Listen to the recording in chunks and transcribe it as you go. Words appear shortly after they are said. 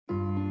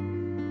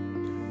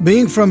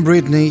Being from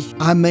Brittany,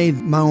 I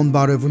made my own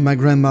butter with my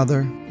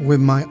grandmother, with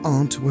my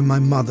aunt, with my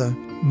mother.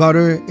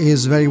 Butter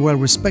is very well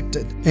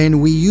respected,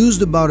 and we use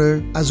the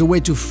butter as a way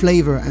to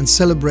flavor and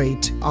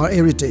celebrate our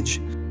heritage.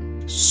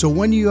 So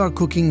when you are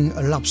cooking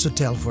a lobster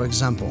tail, for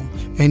example,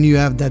 and you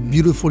have that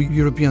beautiful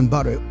European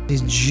butter,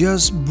 it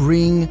just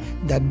brings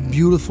that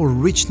beautiful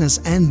richness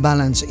and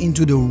balance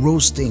into the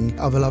roasting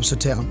of a lobster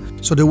tail.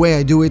 So the way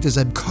I do it is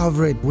I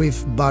cover it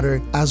with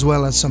butter as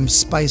well as some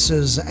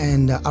spices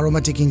and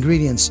aromatic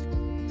ingredients.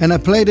 And I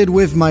played it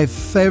with my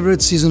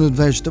favorite seasoned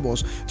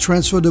vegetables.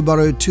 Transfer the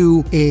butter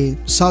to a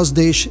sauce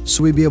dish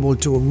so we'll be able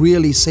to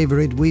really savor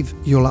it with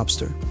your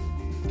lobster.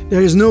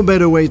 There is no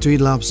better way to eat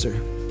lobster.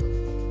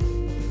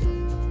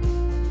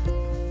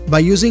 By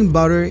using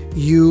butter,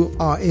 you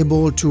are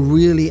able to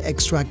really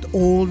extract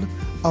all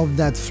of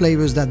that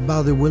flavors that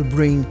butter will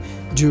bring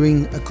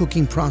during a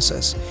cooking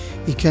process.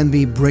 It can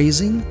be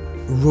braising,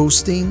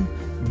 roasting,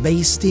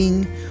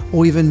 basting,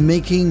 or even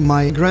making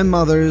my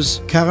grandmother's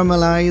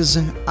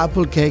caramelized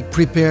apple cake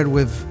prepared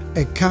with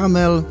a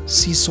caramel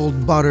sea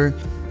salt butter.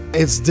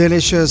 It's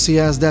delicious. It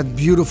has that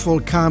beautiful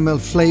caramel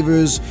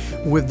flavors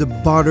with the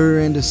butter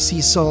and the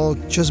sea salt.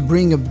 Just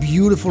bring a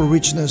beautiful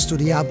richness to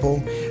the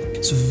apple.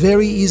 It's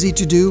very easy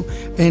to do,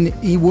 and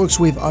it works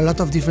with a lot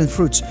of different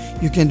fruits.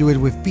 You can do it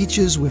with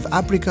peaches, with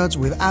apricots,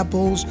 with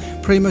apples,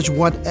 pretty much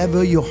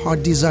whatever your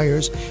heart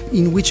desires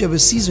in whichever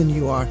season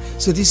you are.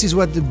 So this is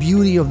what the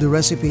beauty of the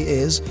recipe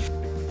is.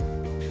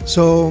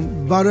 So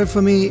butter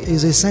for me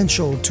is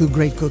essential to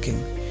great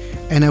cooking,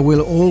 and I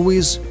will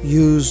always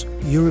use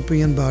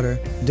European butter,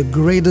 the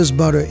greatest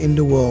butter in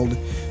the world,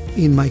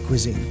 in my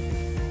cuisine.